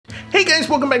Guys,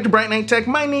 welcome back to brightnighttech.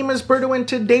 My name is Berto, and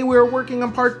today we are working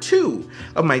on part 2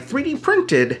 of my 3D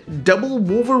printed double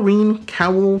Wolverine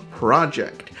Cowl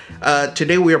project.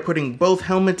 Today we are putting both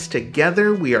helmets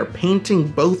together, we are painting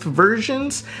both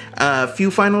versions, a few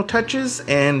final touches,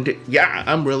 and yeah,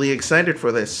 I'm really excited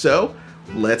for this, so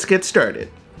let's get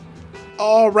started.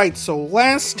 Alright, so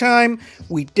last time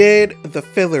we did the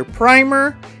filler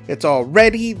primer. It's all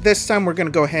ready. This time we're going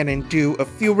to go ahead and do a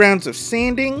few rounds of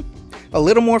sanding, a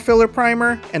little more filler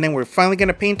primer, and then we're finally going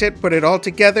to paint it, put it all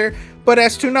together. But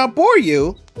as to not bore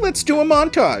you, let's do a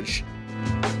montage.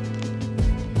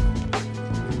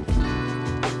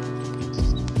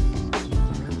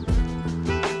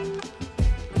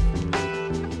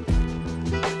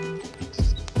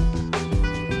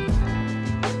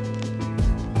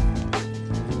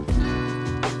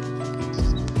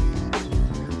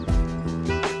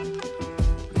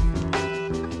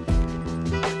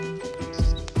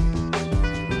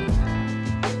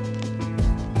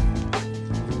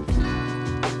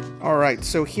 Alright,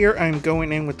 so here I'm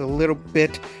going in with a little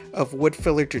bit of wood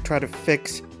filler to try to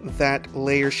fix that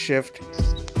layer shift.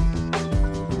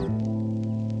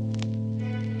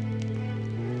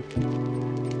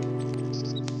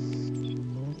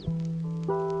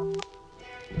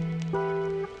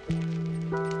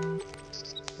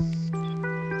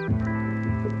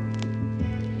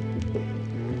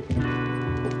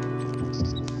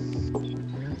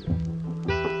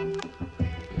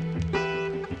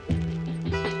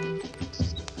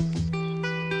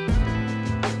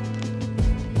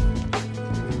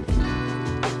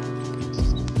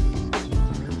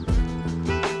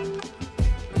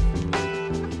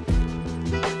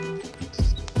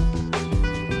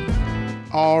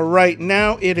 Alright,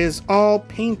 now it is all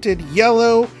painted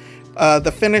yellow.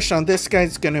 The finish on this guy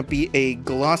is going to be a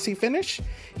glossy finish.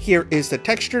 Here is the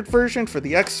textured version for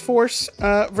the X-Force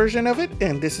version of it,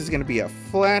 and this is going to be a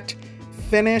flat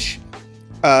finish.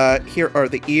 Here are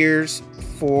the ears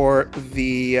for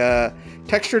the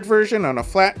textured version on a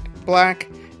flat black.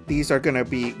 These are going to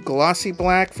be glossy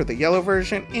black for the yellow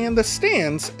version, and the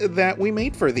stands that we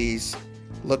made for these.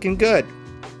 Looking good.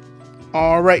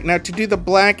 Alright, now to do the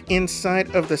black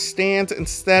inside of the stands,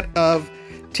 instead of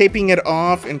taping it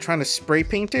off and trying to spray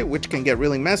paint it, which can get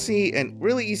really messy and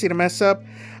really easy to mess up,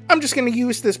 I'm just going to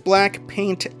use this black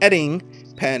paint etching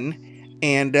pen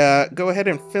and go ahead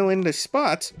and fill in the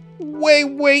spots.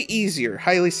 Way easier.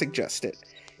 Highly suggest it.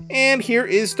 And here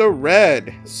is the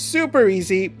red. Super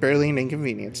easy, barely an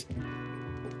inconvenience.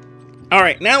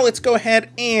 Alright, now let's go ahead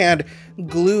and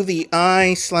glue the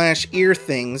eye/ear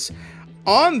things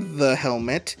on the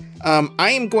helmet. I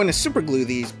am going to super glue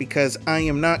these because I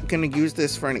am not going to use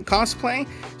this for any cosplay,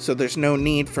 so there's no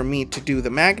need for me to do the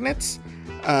magnets.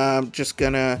 I'm just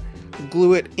gonna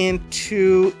glue it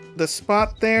into the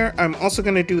spot there. I'm also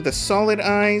going to do the solid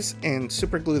eyes and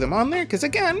super glue them on there because,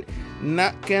 again,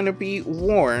 not going to be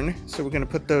worn. So we're going to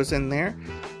put those in there,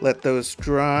 let those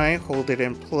dry, hold it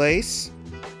in place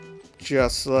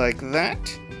just like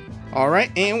that.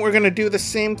 Alright, and we're going to do the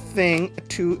same thing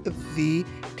to the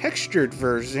textured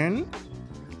version.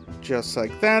 Just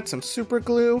like that, some super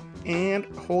glue, and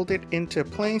hold it into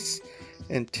place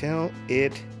until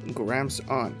it grabs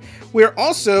on. We're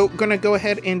also going to go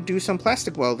ahead and do some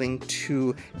plastic welding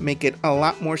to make it a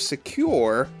lot more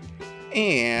secure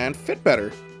and fit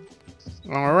better.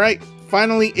 Alright,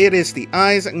 finally it is the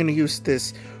eyes. I'm going to use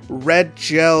this red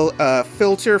gel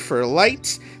filter for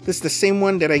lights. This is the same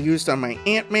one that I used on my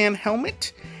Ant-Man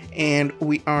helmet, and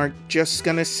we are just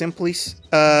gonna simply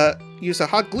use a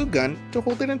hot glue gun to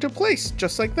hold it into place,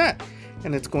 just like that,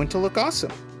 and it's going to look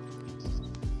awesome.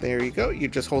 There you go, you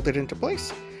just hold it into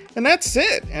place, and that's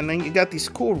it, and then you got these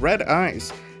cool red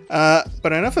eyes.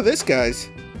 But enough of this, guys.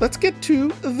 Let's get to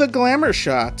the glamour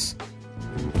shots.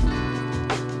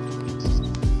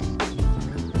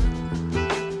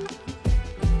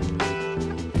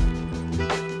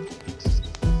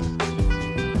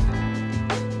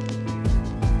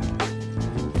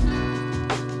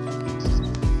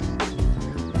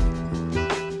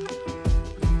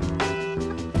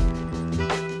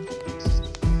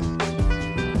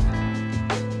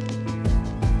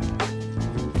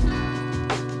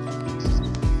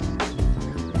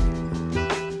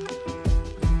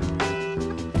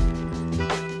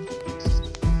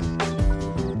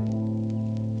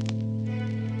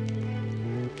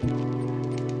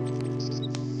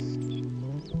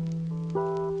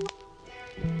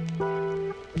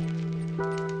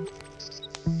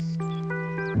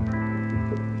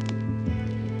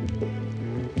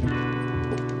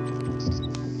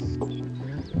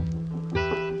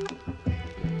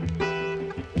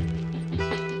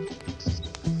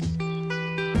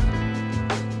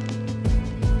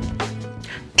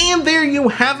 And there you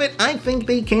have it. I think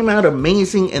they came out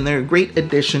amazing, and they're a great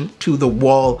addition to the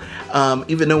wall.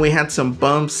 Even though we had some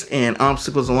bumps and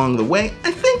obstacles along the way,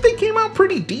 I think they came out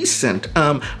pretty decent.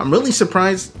 I'm really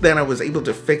surprised that I was able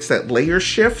to fix that layer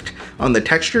shift on the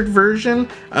textured version,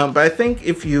 but I think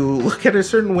if you look at it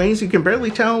certain ways, you can barely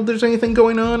tell there's anything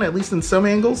going on, at least in some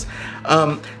angles.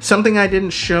 Something I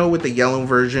didn't show with the yellow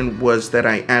version was that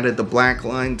I added the black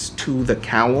lines to the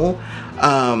cowl,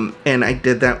 and I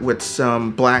did that with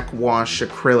some black wash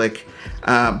acrylic,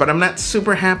 but I'm not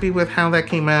super happy with how that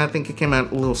came out. I think it came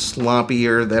out a little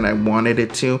sloppier than I wanted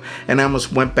it to, and I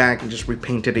almost went back and just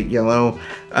repainted it yellow.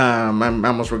 I'm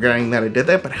almost regretting that I did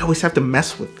that, but I always have to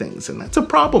mess with things, and that's a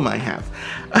problem I have.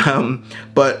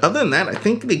 But other than that, I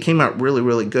think they came out really,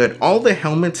 really good. All the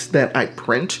helmets that I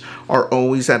print are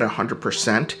always at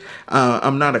 100%.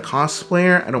 I'm not a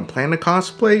cosplayer. I don't plan to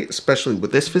cosplay, especially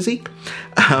with this physique.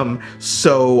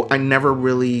 So I never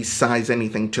really size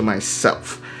anything to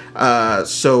myself.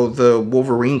 So the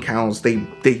Wolverine Cowls,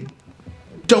 they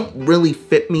don't really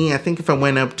fit me. I think if I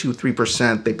went up to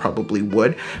 3%, they probably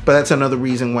would. But that's another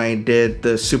reason why I did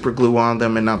the super glue on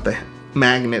them and not the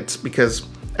magnets, because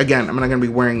again, I'm not going to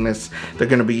be wearing this. They're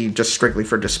going to be just strictly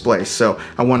for display. So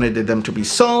I wanted them to be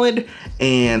solid,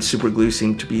 and super glue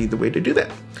seemed to be the way to do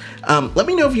that. Let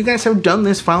me know if you guys have done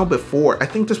this file before. I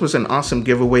think this was an awesome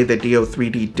giveaway that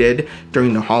DO3D did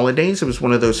during the holidays. It was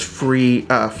one of those free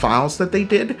files that they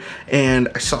did, and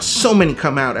I saw so many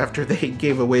come out after they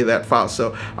gave away that file.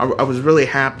 So I was really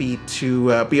happy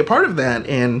to be a part of that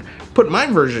and put my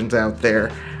versions out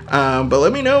there. But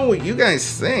let me know what you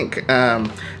guys think.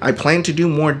 I plan to do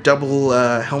more double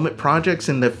helmet projects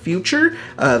in the future.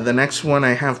 The next one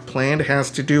I have planned has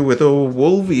to do with old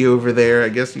Wolvie over there. I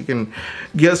guess you can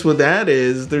guess what that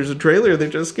is. There's a trailer that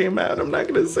just came out. I'm not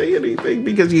going to say anything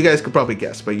because you guys could probably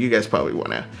guess, but you guys probably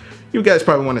want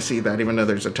to see that, even though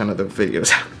there's a ton of the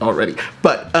videos out already.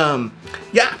 But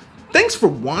yeah. Thanks for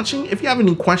watching. If you have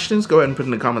any questions, go ahead and put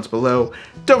in the comments below.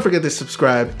 Don't forget to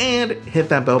subscribe and hit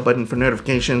that bell button for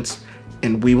notifications.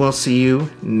 And we will see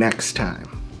you next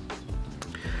time.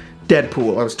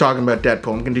 Deadpool. I was talking about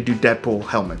Deadpool. I'm going to do Deadpool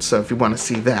helmets. So if you want to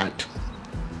see that,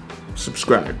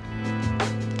 subscribe.